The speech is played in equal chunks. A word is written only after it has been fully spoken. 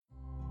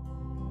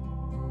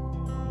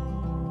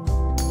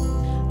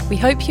We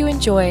hope you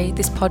enjoy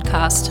this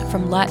podcast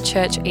from Light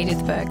Church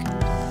Edithburgh.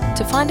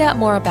 To find out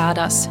more about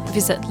us,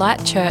 visit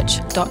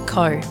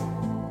lightchurch.co.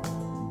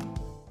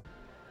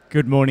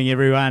 Good morning,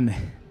 everyone.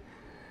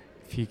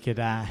 If you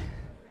could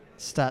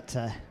start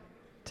to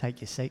take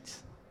your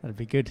seats, that'd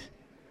be good.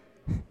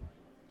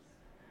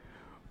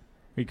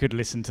 We could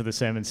listen to the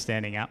sermon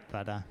standing up,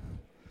 but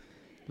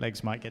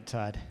legs might get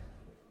tired.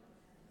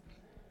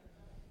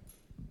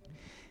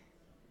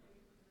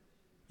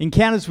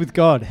 Encounters with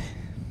God.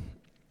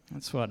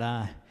 That's what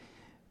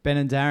Ben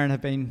and Darren have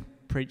been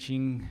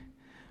preaching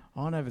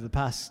on over the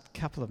past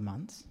couple of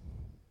months.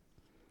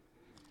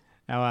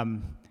 Now,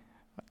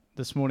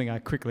 this morning I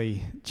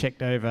quickly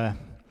checked over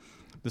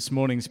this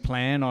morning's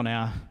plan on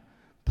our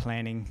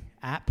planning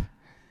app,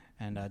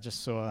 and I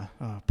just saw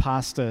a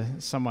pastor,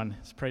 someone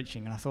is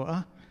preaching, and I thought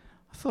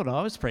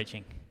I was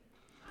preaching.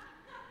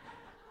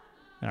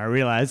 And I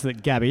realised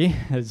that Gabby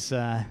has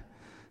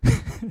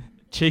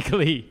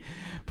cheekily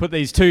put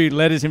these two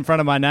letters in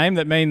front of my name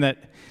that mean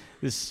that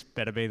this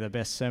better be the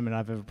best sermon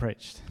I've ever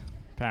preached,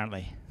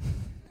 apparently.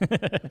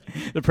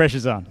 The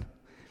pressure's on.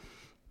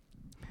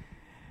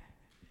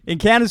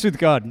 Encounters with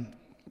God.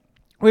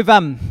 We've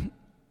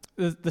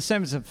the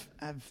sermons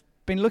have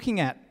been looking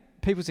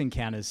at people's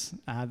encounters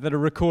that are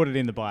recorded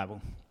in the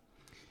Bible.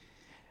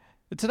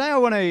 But today I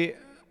want to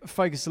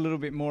focus a little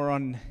bit more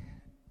on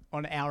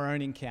our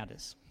own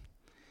encounters.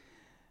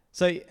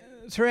 So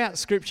throughout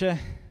Scripture,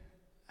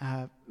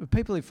 the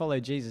people who follow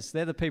Jesus,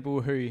 they're the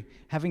people who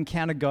have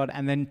encountered God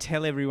and then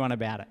tell everyone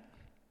about it.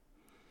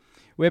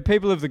 We're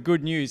people of the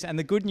good news, and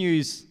the good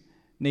news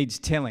needs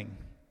telling.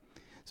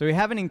 So we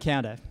have an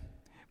encounter,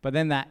 but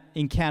then that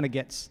encounter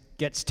gets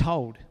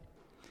told.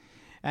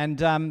 And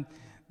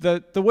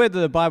the word that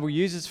the Bible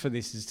uses for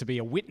this is to be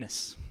a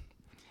witness.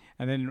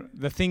 And then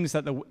the things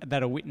that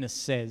a witness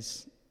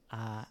says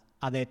are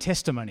their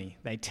testimony.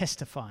 They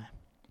testify.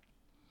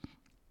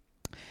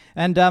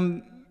 And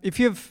if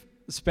you've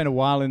spent a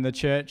while in the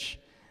church,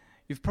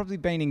 you've probably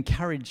been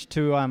encouraged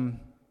to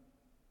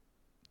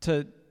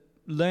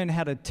learn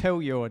how to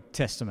tell your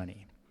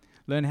testimony,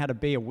 learn how to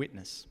be a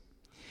witness.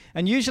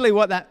 And usually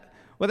what that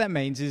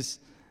means is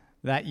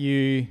that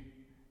you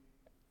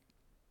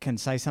can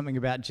say something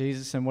about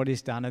Jesus and what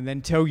he's done, and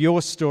then tell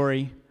your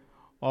story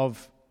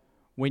of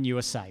when you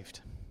were saved.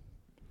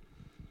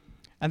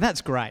 And that's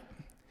great.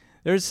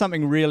 There is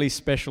something really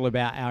special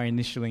about our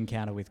initial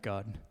encounter with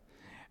God.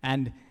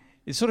 And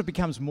it sort of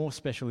becomes more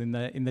special in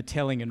the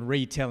telling and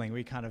retelling.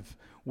 We kind of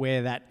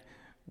wear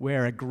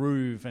a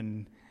groove,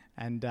 and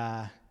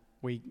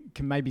we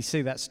can maybe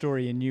see that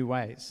story in new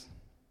ways.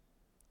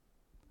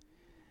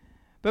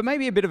 But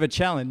maybe a bit of a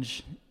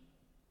challenge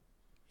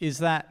is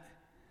that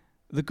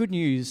the good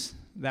news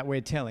that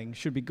we're telling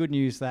should be good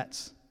news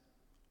that's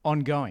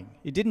ongoing.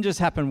 It didn't just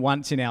happen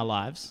once in our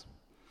lives,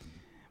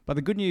 but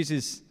the good news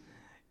is,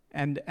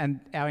 and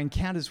our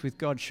encounters with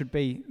God should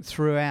be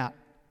throughout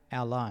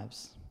our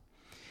lives.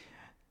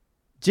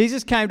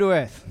 Jesus came to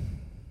earth.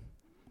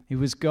 He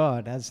was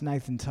God, as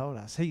Nathan told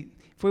us.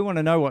 If we want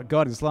to know what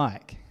God is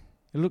like,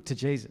 look to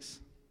Jesus.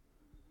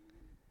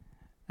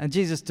 And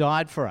Jesus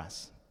died for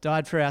us,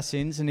 died for our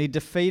sins, and he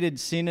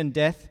defeated sin and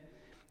death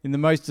in the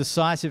most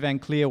decisive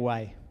and clear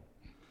way,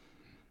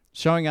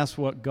 showing us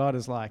what God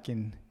is like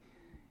in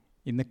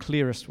the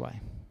clearest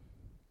way.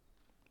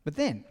 But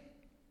then,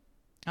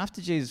 after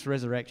Jesus'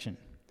 resurrection,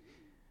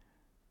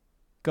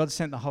 God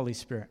sent the Holy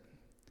Spirit.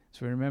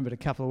 So we remembered a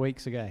couple of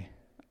weeks ago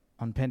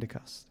on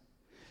Pentecost.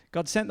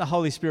 God sent the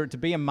Holy Spirit to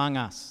be among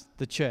us,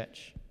 the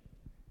church.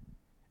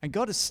 And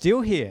God is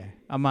still here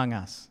among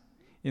us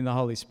in the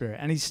Holy Spirit,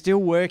 and he's still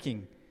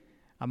working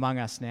among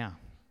us now.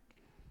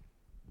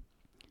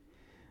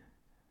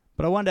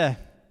 But I wonder,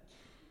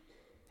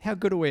 how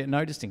good are we at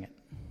noticing it?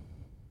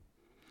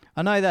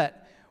 I know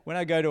that when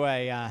I go to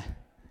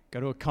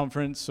a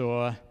conference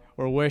or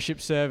a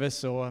worship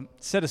service, or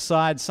set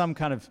aside some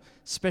kind of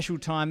special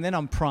time, then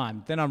I'm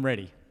primed, then I'm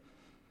ready.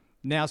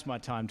 Now's my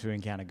time to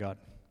encounter God.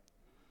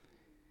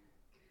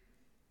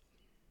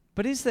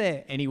 But is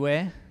there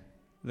anywhere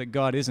that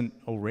God isn't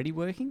already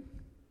working?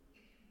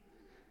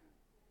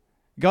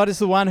 God is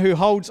the one who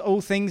holds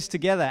all things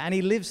together, and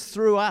he lives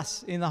through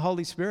us in the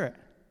Holy Spirit.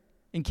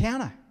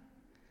 Encounter.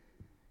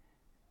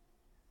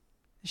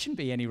 There shouldn't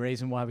be any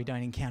reason why we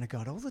don't encounter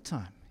God all the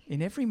time,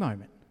 in every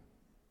moment.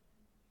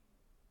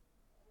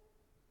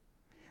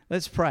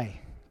 Let's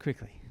pray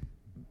quickly.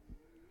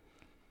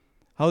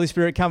 Holy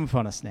Spirit, come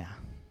upon us now.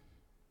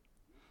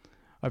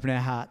 Open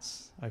our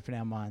hearts, open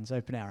our minds,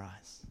 open our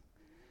eyes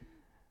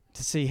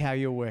to see how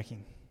you're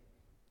working.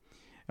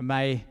 And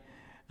may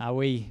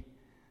we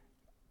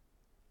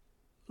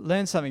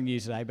learn something new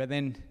today, but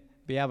then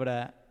be able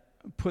to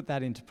put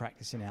that into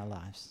practice in our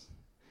lives.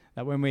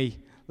 That when we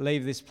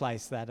leave this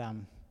place, that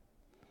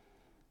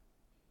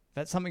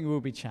something will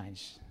be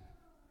changed,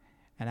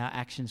 and our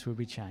actions will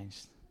be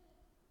changed,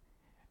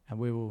 and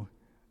we will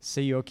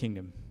see your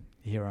kingdom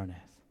here on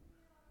earth.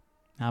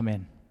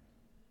 Amen.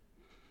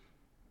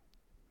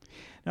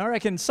 Now, I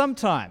reckon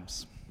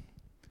sometimes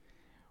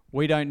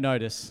we don't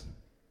notice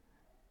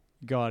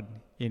God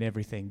in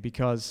everything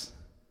because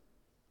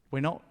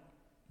we're not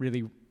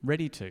really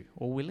ready to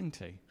or willing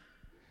to.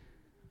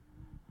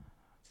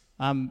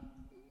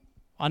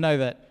 I know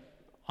that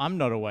I'm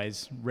not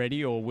always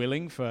ready or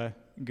willing for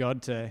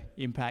God to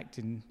impact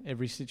in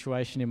every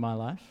situation in my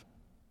life.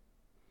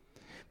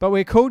 But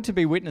we're called to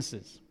be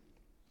witnesses.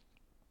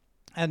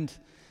 And,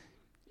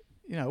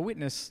 a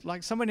witness,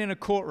 like someone in a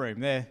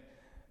courtroom,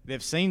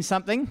 they've seen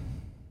something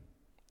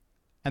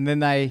and then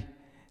they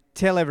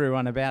tell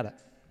everyone about it.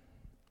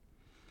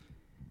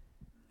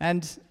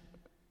 And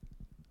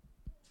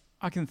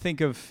I can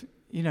think of,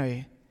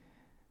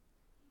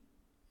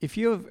 if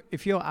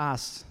you're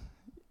asked,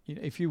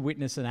 if you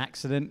witness an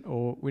accident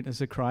or witness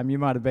a crime, you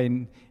might have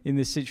been in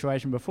this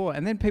situation before,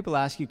 and then people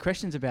ask you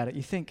questions about it,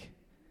 you think,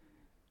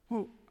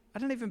 well, I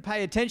don't even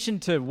pay attention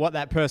to what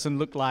that person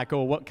looked like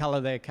or what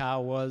colour their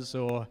car was,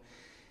 or,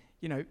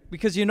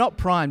 because you're not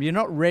primed, you're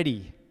not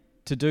ready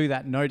to do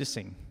that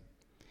noticing.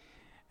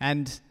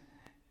 And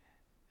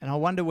I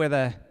wonder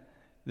whether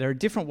there are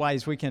different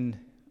ways we can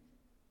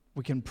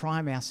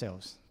prime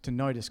ourselves to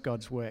notice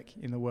God's work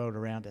in the world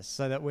around us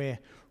so that we're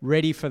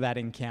ready for that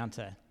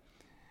encounter,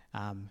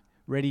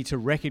 ready to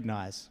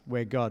recognise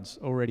where God's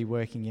already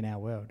working in our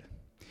world.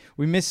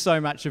 We miss so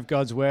much of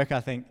God's work, I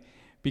think,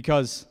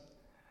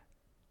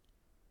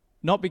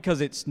 not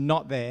because it's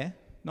not there,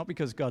 not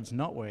because God's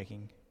not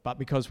working, but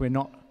because we're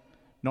not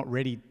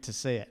ready to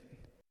see it.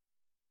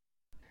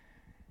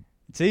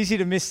 It's easy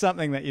to miss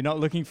something that you're not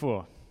looking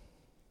for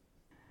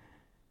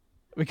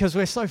because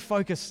we're so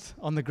focused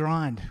on the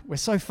grind. We're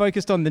so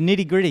focused on the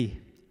nitty-gritty,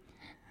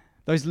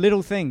 those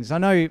little things. I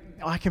know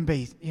I can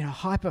be,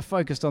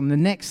 hyper-focused on the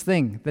next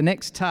thing, the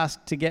next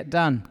task to get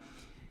done.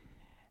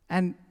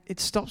 And it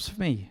stops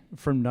me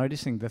from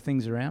noticing the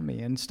things around me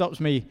and stops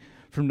me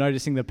from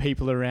noticing the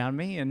people around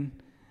me and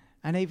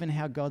even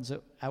how God's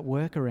at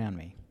work around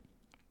me.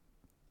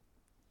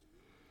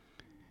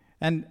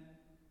 And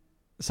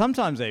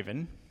sometimes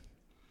even,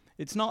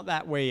 it's not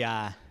that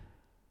we're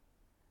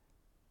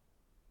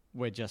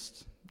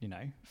just,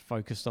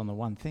 focused on the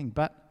one thing,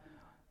 but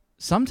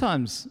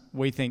sometimes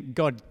we think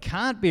God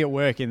can't be at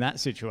work in that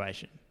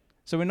situation.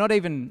 So we're not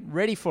even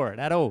ready for it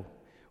at all.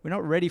 We're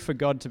not ready for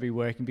God to be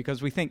working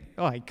because we think,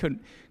 he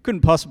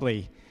couldn't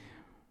possibly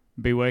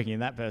be working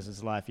in that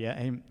person's life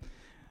yet.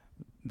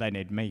 They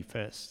need me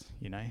first,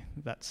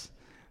 That's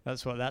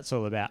what that's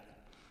all about.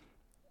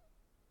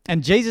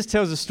 And Jesus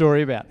tells a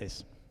story about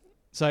this.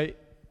 So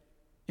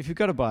if you've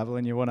got a Bible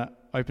and you want to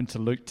open to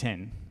Luke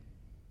 10,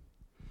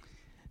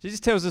 Jesus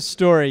tells a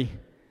story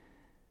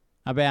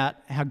about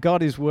how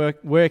God is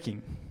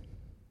working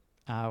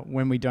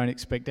when we don't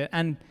expect it,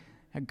 and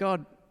how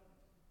God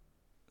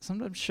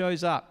sometimes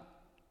shows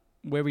up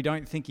where we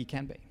don't think he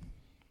can be.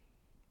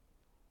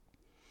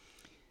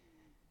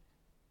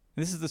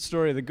 This is the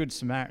story of the Good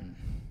Samaritan.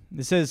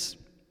 It says,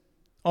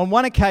 on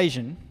one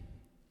occasion,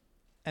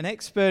 an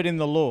expert in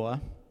the law,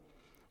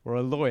 or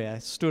a lawyer,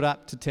 stood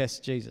up to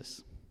test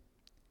Jesus.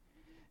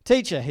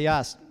 Teacher, he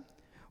asked,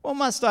 what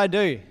must I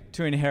do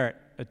to inherit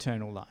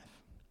eternal life?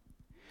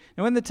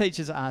 Now, when the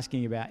teacher's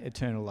asking about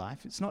eternal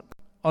life, it's not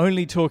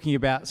only talking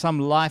about some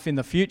life in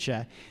the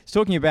future, it's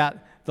talking about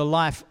the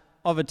life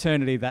of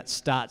eternity that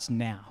starts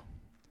now.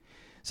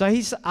 So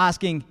he's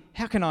asking,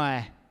 how can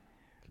I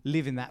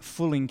live in that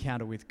full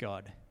encounter with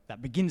God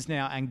that begins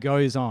now and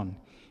goes on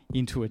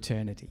into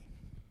eternity?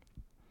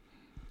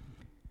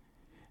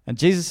 And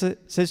Jesus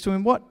says to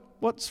him,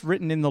 what's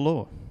written in the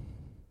law?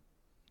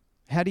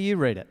 How do you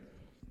read it?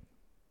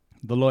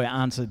 The lawyer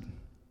answered,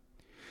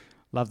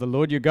 love the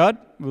Lord your God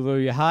with all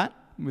your heart,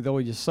 with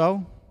all your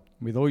soul,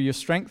 with all your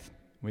strength,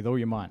 with all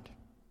your mind.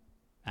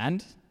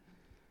 And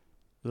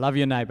love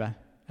your neighbour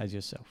as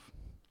yourself.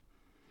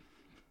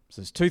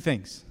 So there's two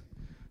things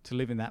to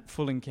live in that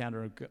full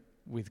encounter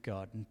with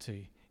God and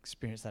to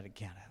experience that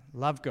encounter.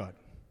 Love God.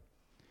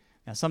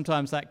 Now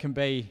sometimes that can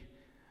be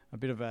a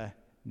bit of a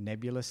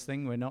nebulous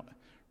thing. We're not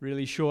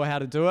really sure how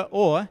to do it,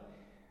 or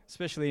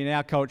especially in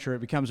our culture, it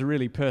becomes a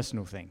really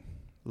personal thing.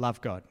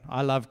 Love God.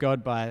 I love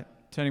God by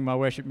turning my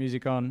worship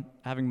music on,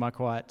 having my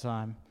quiet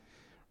time,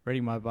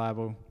 reading my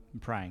Bible,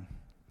 and praying.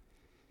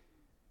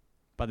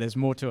 But there's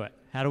more to it.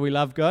 How do we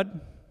love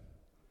God?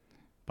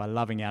 By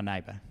loving our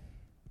neighbour.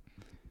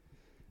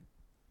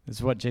 This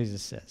is what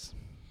Jesus says.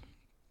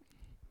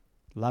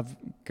 Love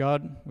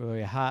God with all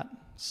your heart,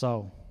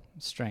 soul,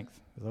 strength,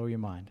 with all your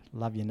mind.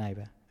 Love your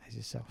neighbour as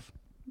yourself.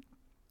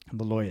 And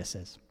the lawyer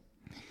says,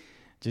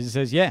 Jesus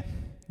says, yeah,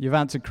 you've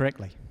answered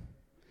correctly.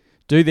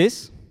 Do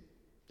this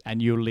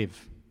and you'll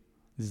live.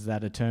 This is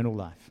that eternal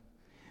life,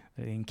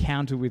 that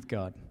encounter with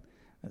God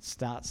that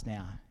starts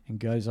now and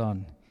goes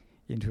on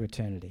into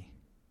eternity.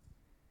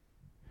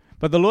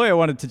 But the lawyer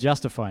wanted to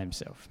justify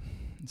himself.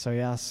 So he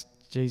asked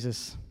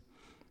Jesus,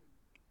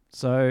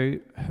 so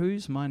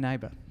who's my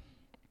neighbour?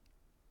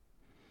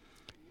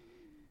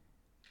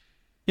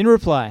 In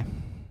reply,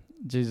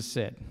 Jesus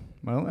said,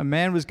 well, a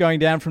man was going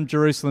down from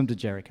Jerusalem to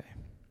Jericho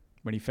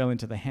when he fell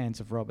into the hands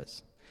of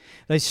robbers.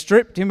 They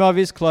stripped him of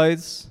his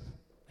clothes,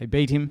 they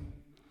beat him,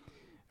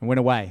 and went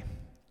away,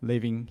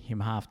 leaving him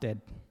half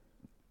dead.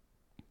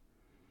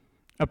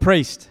 A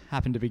priest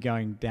happened to be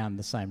going down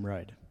the same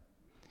road.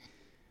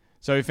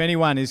 So if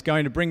anyone is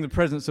going to bring the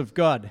presence of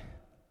God,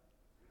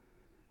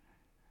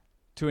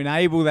 to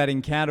enable that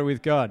encounter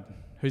with God,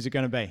 who's it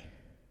going to be?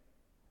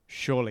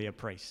 Surely a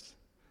priest.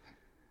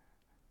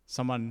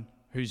 Someone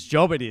whose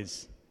job it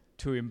is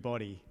to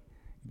embody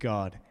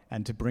God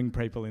and to bring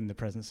people in the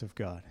presence of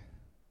God.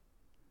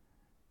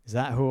 Is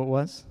that who it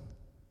was?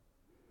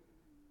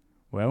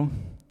 Well,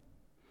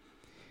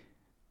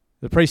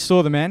 the priest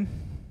saw the man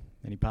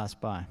and he passed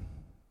by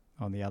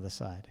on the other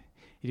side.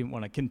 He didn't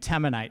want to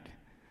contaminate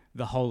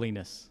the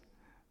holiness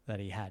that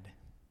he had.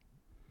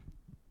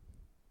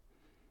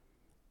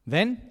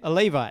 Then a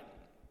Levite.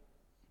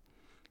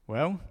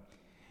 Well,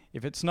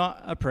 if it's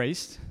not a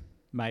priest,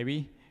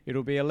 maybe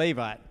it'll be a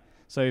Levite.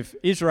 So if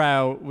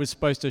Israel was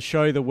supposed to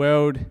show the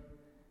world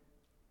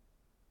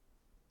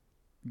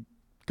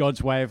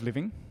God's way of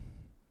living,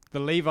 the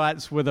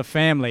Levites were the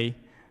family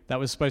that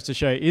was supposed to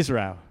show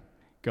Israel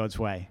God's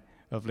way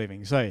of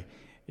living. So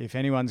if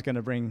anyone's going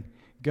to bring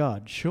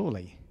God,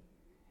 surely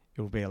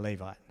it will be a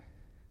Levite.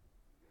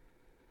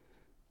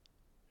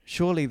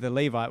 Surely the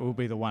Levite will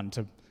be the one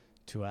to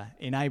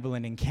enable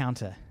an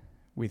encounter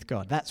with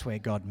God. That's where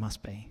God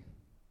must be.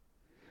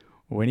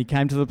 When he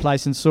came to the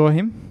place and saw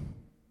him,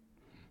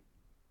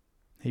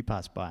 he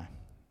passed by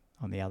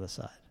on the other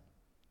side.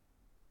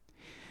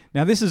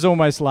 Now this is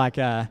almost like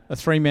a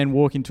three men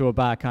walk into a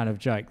bar kind of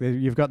joke.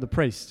 You've got the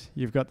priest,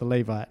 you've got the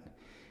Levite.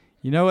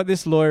 You know what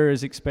this lawyer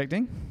is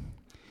expecting?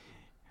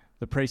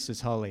 The priest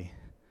is holy,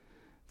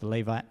 the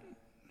Levite,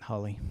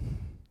 holy.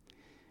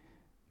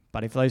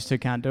 But if those two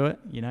can't do it,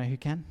 you know who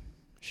can?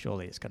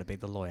 Surely it's got to be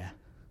the lawyer.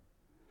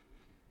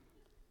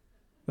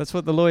 That's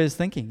what the lawyer's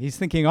thinking. He's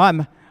thinking,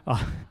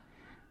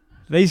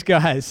 these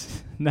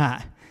guys,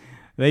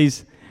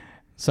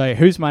 So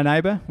who's my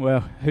neighbour?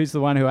 Well, who's the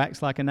one who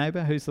acts like a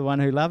neighbour? Who's the one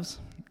who loves?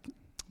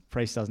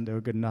 Priest doesn't do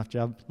a good enough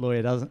job.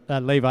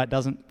 Levite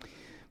doesn't.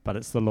 But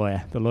it's the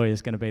lawyer. The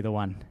lawyer's going to be the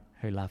one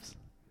who loves.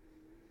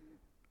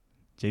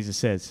 Jesus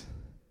says,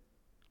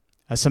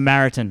 a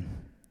Samaritan,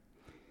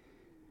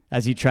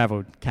 as he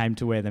travelled, came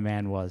to where the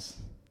man was.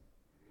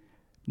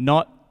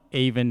 Not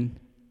even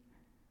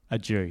a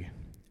Jew.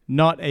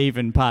 Not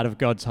even part of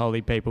God's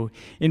holy people.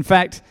 In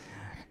fact,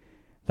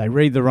 they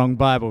read the wrong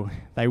Bible.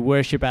 They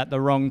worship at the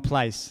wrong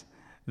place.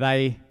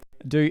 They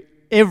do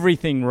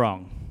everything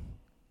wrong.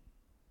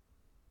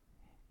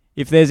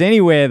 If there's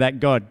anywhere that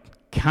God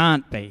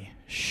can't be,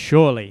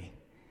 surely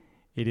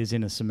it is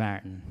in a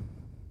Samaritan.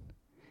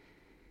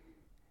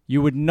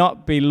 You would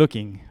not be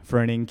looking for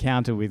an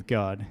encounter with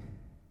God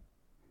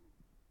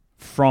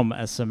from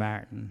a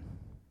Samaritan.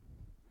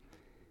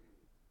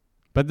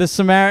 But the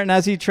Samaritan,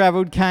 as he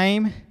travelled,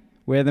 came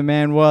where the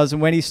man was,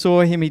 and when he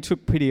saw him, he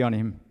took pity on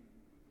him.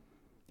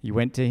 He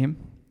went to him,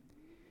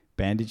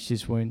 bandaged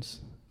his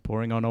wounds,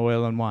 pouring on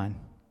oil and wine.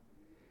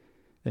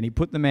 Then he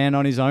put the man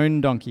on his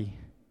own donkey,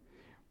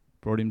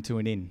 brought him to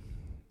an inn,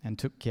 and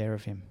took care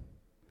of him.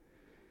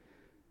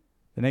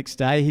 The next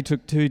day he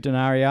took 2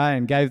 denarii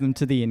and gave them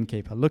to the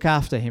innkeeper. Look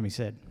after him, he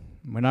said.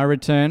 When I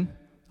return,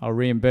 I'll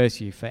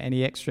reimburse you for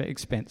any extra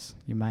expense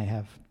you may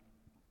have.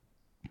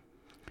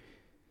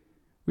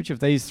 Which of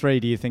these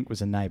 3 do you think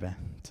was a neighbour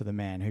to the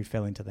man who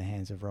fell into the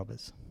hands of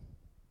robbers?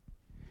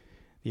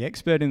 The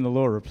expert in the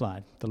law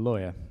replied, the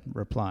lawyer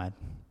replied.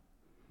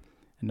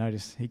 And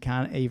notice, he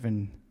can't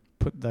even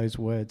put those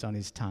words on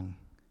his tongue.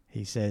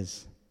 He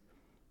says,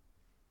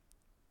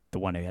 the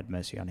one who had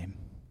mercy on him.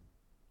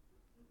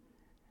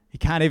 He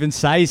can't even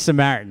say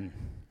Samaritan.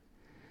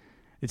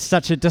 It's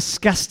such a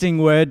disgusting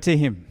word to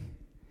him.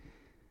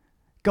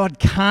 God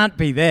can't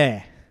be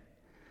there.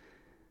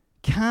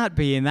 Can't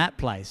be in that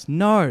place.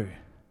 No,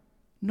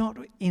 not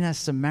in a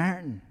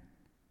Samaritan.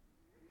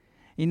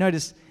 You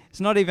notice,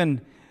 it's not even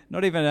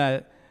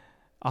a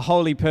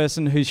holy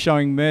person who's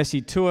showing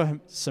mercy to a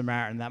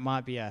Samaritan. That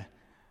might be a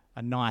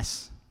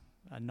nice,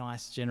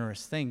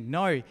 generous thing.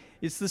 No,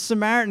 it's the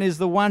Samaritan is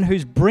the one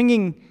who's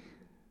bringing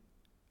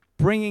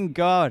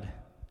God,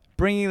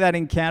 bringing that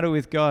encounter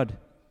with God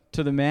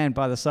to the man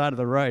by the side of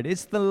the road.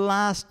 It's the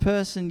last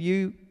person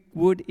you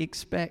would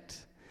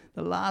expect,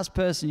 the last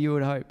person you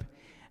would hope.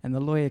 And the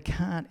lawyer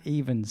can't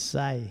even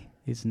say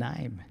his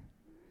name.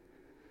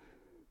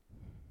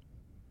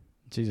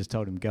 Jesus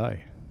told him, go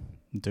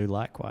and do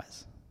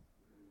likewise.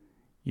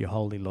 You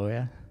holy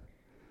lawyer,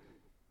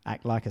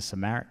 act like a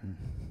Samaritan.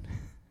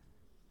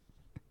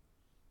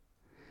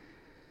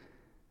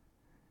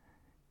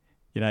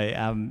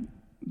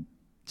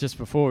 Just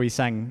before we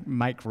sang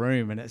Make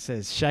Room, and it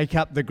says, shake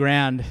up the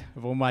ground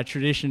of all my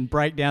tradition,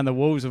 break down the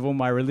walls of all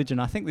my religion.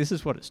 I think this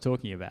is what it's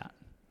talking about.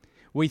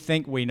 We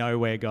think we know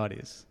where God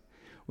is.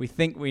 We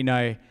think we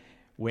know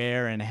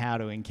where and how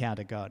to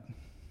encounter God.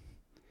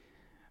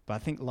 But I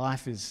think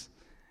life is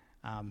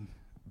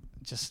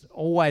just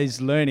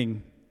always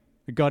learning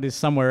that God is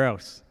somewhere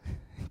else.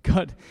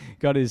 God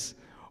is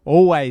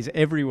always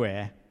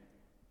everywhere,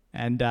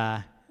 and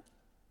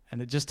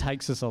it just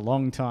takes us a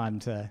long time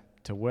to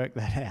work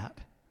that out.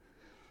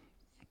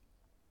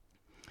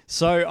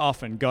 So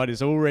often God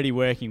is already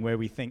working where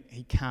we think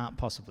he can't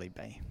possibly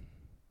be.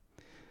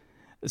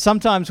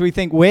 Sometimes we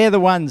think we're the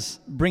ones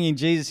bringing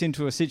Jesus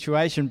into a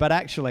situation, but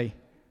actually,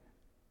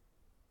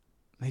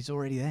 he's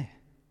already there.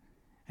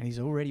 And he's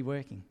already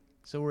working.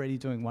 He's already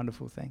doing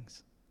wonderful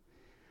things.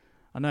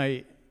 I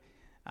know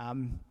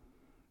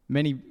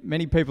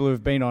many people who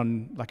have been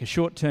on like a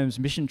short-term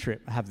mission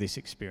trip have this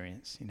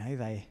experience.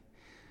 I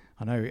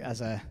know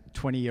as a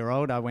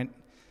 20-year-old, I went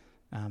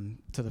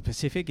to the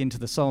Pacific, into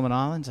the Solomon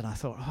Islands, and I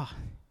thought,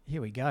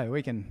 here we go.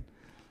 We can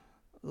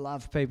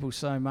love people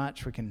so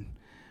much. We can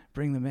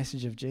bring the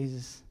message of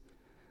Jesus.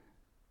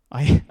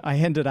 We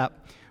ended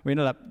up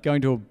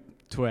going to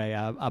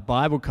a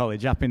Bible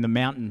college up in the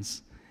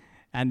mountains,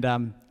 and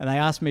they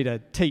asked me to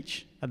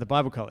teach at the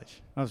Bible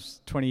college. I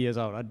was 20 years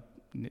old.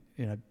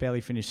 I'd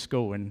barely finished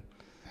school, and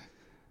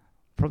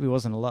probably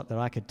wasn't a lot that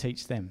I could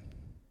teach them.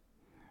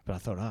 But I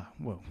thought, I'll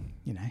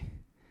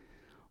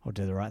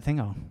do the right thing.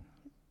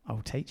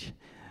 I'll teach.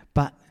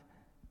 But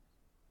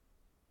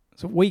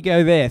so we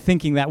go there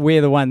thinking that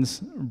we're the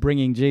ones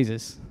bringing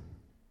Jesus.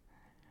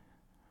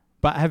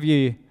 But have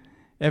you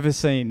ever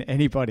seen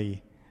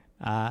anybody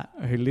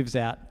who lives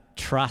out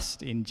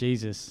trust in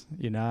Jesus?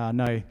 I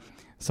know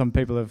some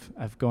people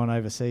have gone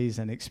overseas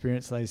and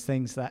experienced those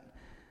things that,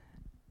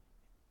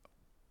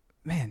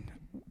 man,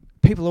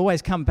 people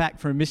always come back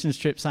from a missions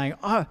trip saying,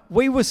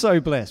 we were so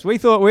blessed. We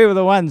thought we were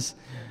the ones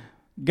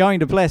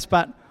going to bless,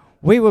 but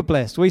we were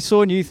blessed. We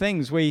saw new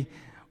things. We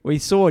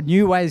saw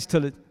new ways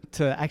to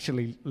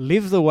actually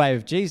live the way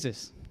of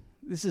Jesus.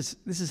 This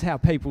is how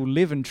people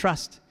live and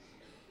trust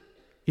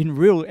in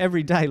real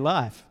everyday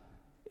life.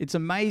 It's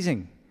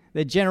amazing.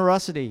 Their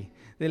generosity,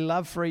 their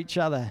love for each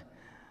other,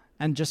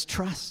 and just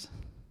trust.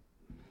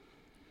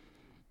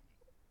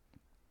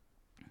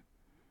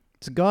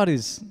 So God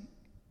is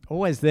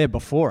always there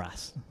before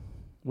us,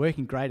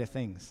 working greater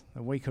things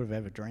than we could have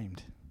ever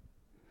dreamed.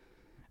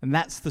 And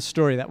that's the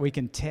story that we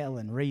can tell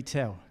and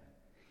retell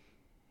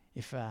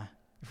if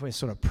we're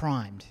sort of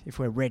primed, if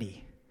we're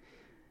ready.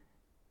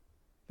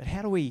 But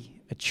how do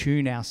we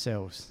attune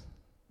ourselves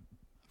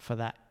for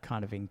that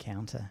kind of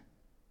encounter?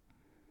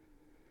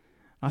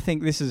 I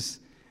think this is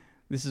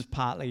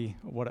partly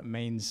what it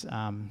means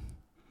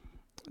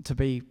to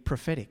be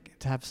prophetic,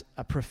 to have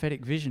a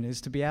prophetic vision, is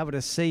to be able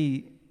to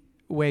see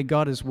where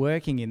God is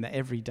working in the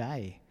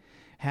everyday.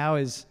 How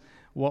is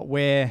what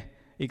we're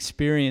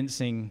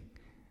experiencing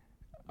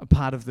a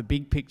part of the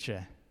big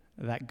picture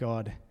that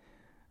God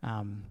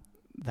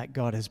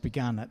has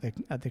begun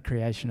at the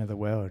creation of the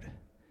world?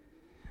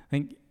 I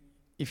think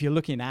if you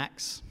look in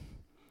Acts,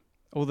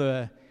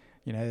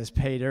 there's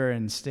Peter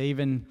and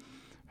Stephen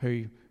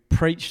who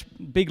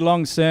preached big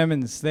long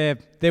sermons. They're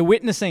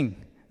witnessing,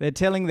 they're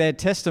telling their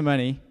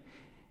testimony,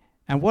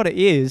 and what it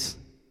is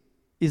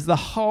the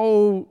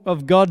whole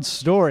of God's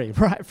story,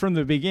 right from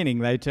the beginning.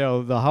 They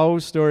tell the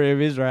whole story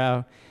of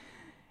Israel,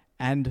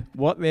 and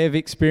what they've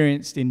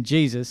experienced in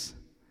Jesus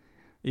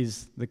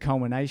is the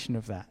culmination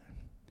of that.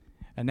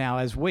 And now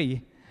as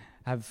we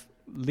have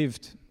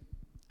lived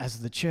as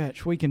the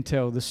church, we can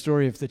tell the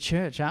story of the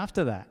church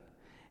after that,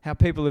 how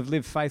people have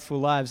lived faithful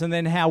lives, and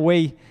then how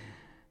we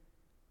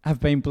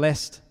have been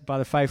blessed by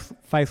the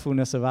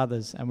faithfulness of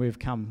others, and we've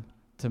come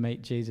to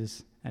meet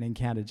Jesus and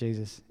encounter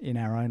Jesus in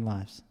our own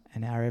lives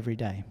and our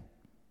everyday.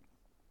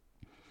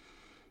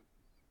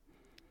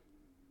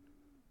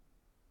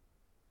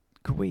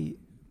 Could we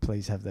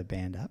please have the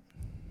band up?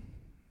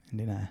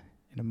 And in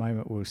a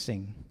moment we'll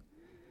sing.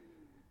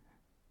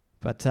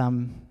 But I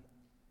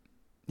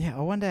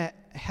wonder,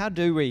 how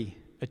do we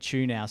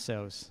attune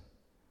ourselves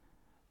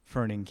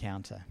for an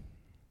encounter?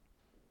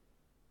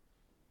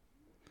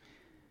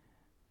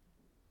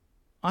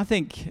 I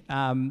think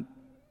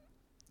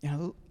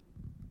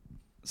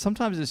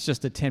sometimes it's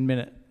just a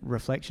 10-minute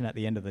reflection at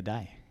the end of the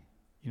day.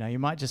 You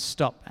might just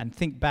stop and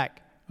think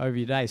back over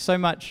your day. So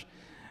much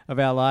of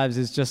our lives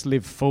is just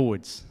live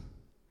forwards.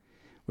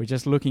 We're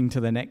just looking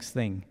to the next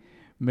thing,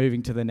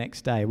 moving to the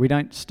next day. We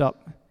don't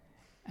stop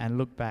and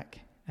look back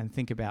and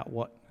think about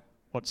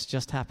what's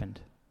just happened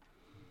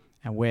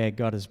and where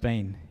God has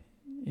been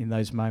in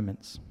those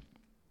moments.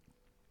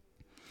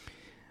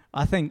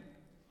 I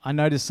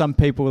notice some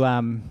people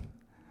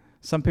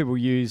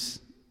use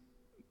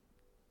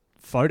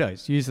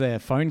photos, use their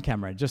phone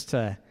camera just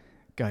to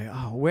go,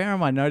 where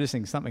am I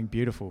noticing something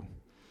beautiful,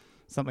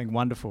 something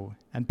wonderful?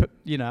 And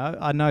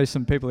I know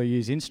some people who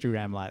use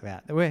Instagram like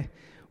that.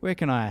 Where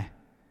can I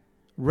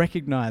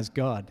recognize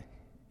God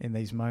in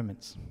these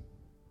moments?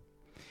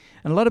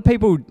 And a lot of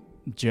people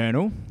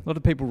journal. A lot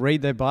of people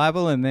read their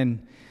Bible and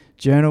then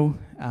journal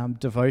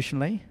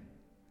devotionally.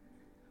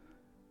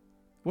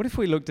 What if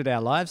we looked at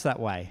our lives that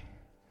way?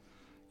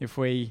 If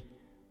we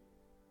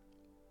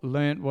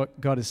learnt what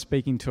God is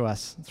speaking to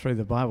us through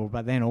the Bible,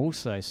 but then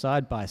also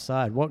side by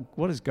side,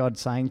 what is God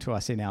saying to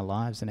us in our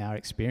lives and our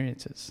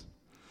experiences?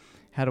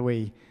 How do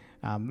we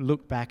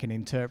look back and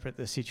interpret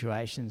the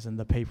situations and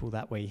the people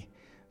that we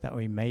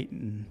meet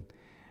and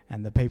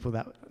the people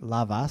that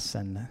love us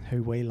and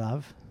who we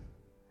love?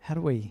 How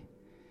do we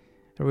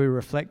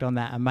reflect on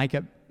that and make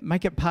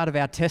it part of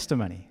our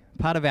testimony,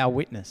 part of our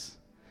witness,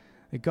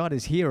 that God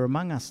is here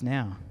among us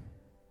now?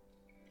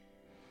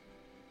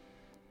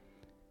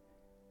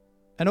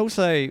 And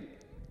also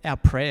our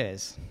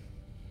prayers.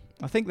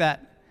 I think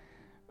that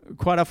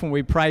quite often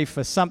we pray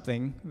for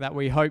something that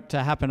we hope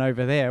to happen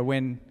over there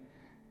when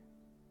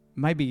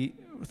maybe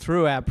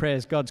through our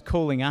prayers God's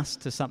calling us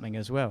to something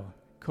as well,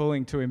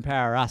 calling to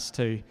empower us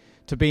to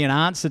be an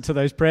answer to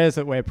those prayers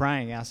that we're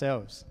praying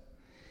ourselves.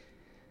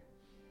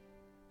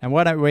 And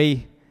why don't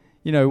we,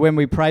 when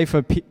we pray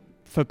for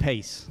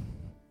peace,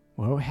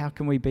 well, how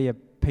can we be a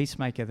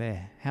peacemaker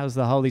there? How's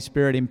the Holy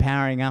Spirit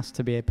empowering us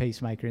to be a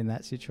peacemaker in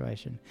that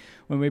situation?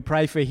 When we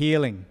pray for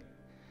healing,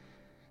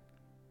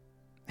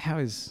 how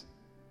is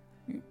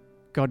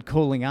God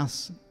calling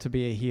us to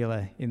be a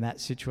healer in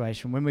that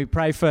situation? When we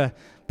pray for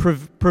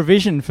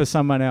provision for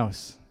someone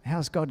else,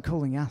 how's God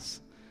calling us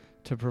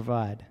to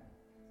provide?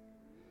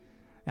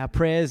 Our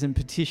prayers and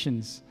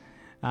petitions,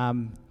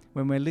 when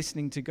we're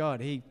listening to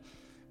God, He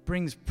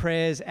brings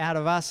prayers out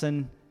of us,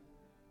 and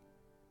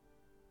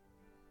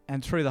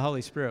through the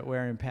Holy Spirit,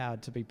 we're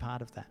empowered to be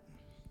part of that.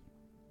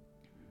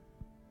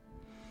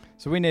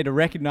 So we need to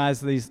recognize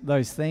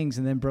those things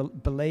and then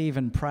believe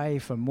and pray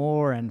for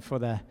more, and for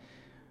the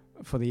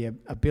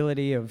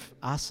ability of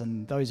us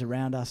and those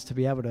around us to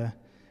be able to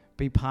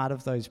be part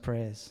of those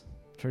prayers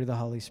through the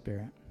Holy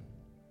Spirit.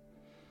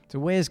 So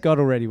where's God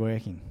already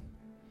working?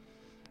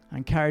 I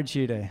encourage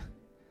you to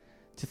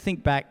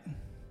think back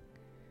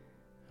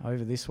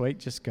over this week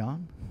just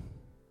gone.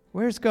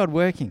 Where is God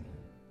working?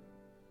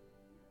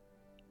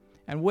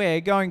 And where,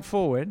 going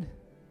forward,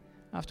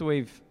 after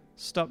we've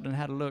stopped and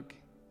had a look,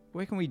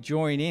 where can we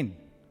join in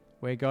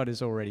where God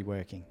is already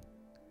working?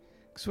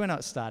 Because we're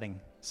not starting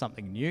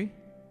something new.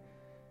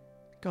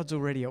 God's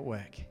already at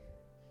work.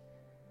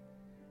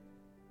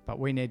 But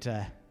we need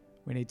to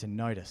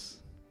notice.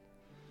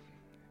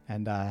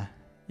 And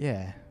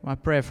my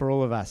prayer for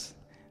all of us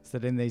is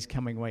that in these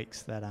coming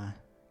weeks that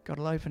God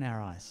will open our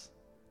eyes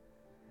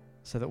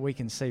so that we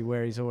can see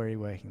where He's already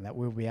working, that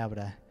we'll be able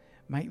to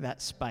make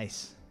that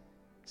space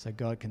so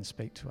God can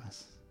speak to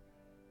us.